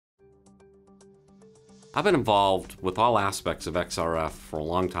I've been involved with all aspects of XRF for a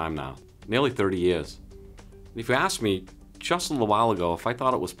long time now, nearly 30 years. If you asked me just a little while ago if I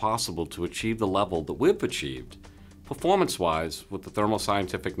thought it was possible to achieve the level that we've achieved, performance-wise, with the Thermo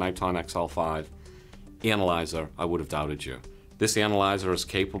Scientific Niton XL5 analyzer, I would have doubted you. This analyzer is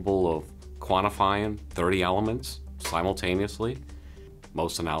capable of quantifying 30 elements simultaneously.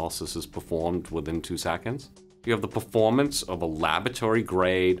 Most analysis is performed within 2 seconds. You have the performance of a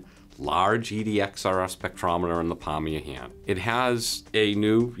laboratory-grade, large EDXRF spectrometer in the palm of your hand. It has a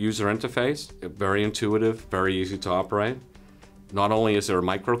new user interface, very intuitive, very easy to operate. Not only is there a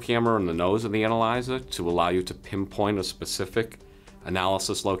micro camera in the nose of the analyzer to allow you to pinpoint a specific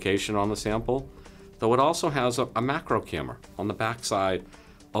analysis location on the sample, though it also has a macro camera on the backside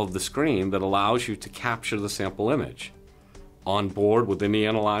of the screen that allows you to capture the sample image. On board within the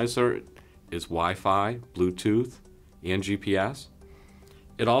analyzer is Wi-Fi, Bluetooth, and GPS.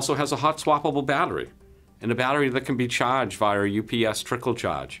 It also has a hot-swappable battery, and a battery that can be charged via a UPS trickle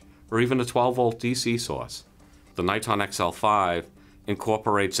charge, or even a 12-volt DC source. The Niton XL5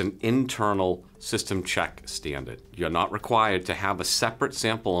 incorporates an internal system check standard. You're not required to have a separate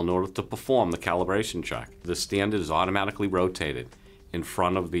sample in order to perform the calibration check. The standard is automatically rotated in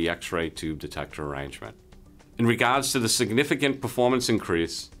front of the X-ray tube detector arrangement. In regards to the significant performance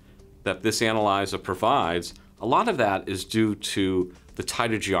increase that this analyzer provides, a lot of that is due to the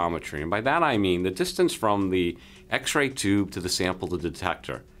tighter geometry. And by that I mean the distance from the X-ray tube to the sample to the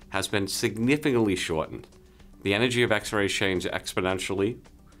detector has been significantly shortened. The energy of X-rays change exponentially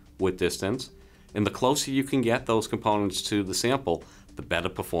with distance, and the closer you can get those components to the sample, the better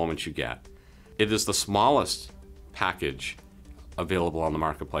performance you get. It is the smallest package available on the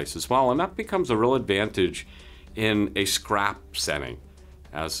marketplace as well, and that becomes a real advantage in a scrap setting,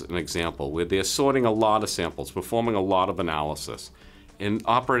 as an example, where they're sorting a lot of samples, performing a lot of analysis. And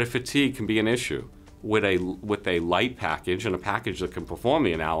operator fatigue can be an issue with a light package and a package that can perform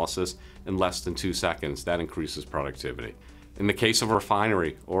the analysis in less than 2 seconds. That increases productivity. In the case of a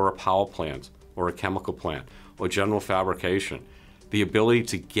refinery or a power plant or a chemical plant or general fabrication, the ability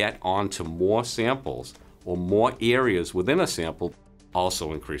to get onto more samples or more areas within a sample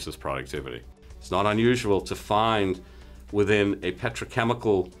also increases productivity. It's not unusual to find within a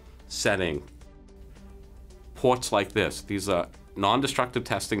petrochemical setting ports like this. These are non-destructive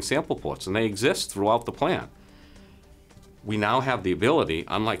testing sample ports, and they exist throughout the plant. We now have the ability,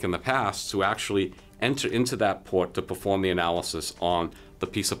 unlike in the past, to actually enter into that port to perform the analysis on the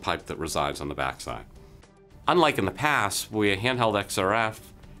piece of pipe that resides on the backside. Unlike in the past, where handheld XRF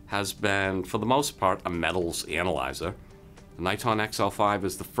has been, for the most part, a metals analyzer, the Niton XL5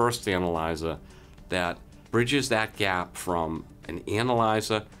 is the first analyzer that bridges that gap from an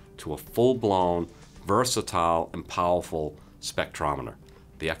analyzer to a full-blown, versatile, and powerful spectrometer.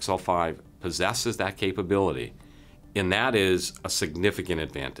 The XL5 possesses that capability, and that is a significant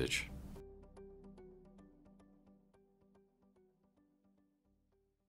advantage.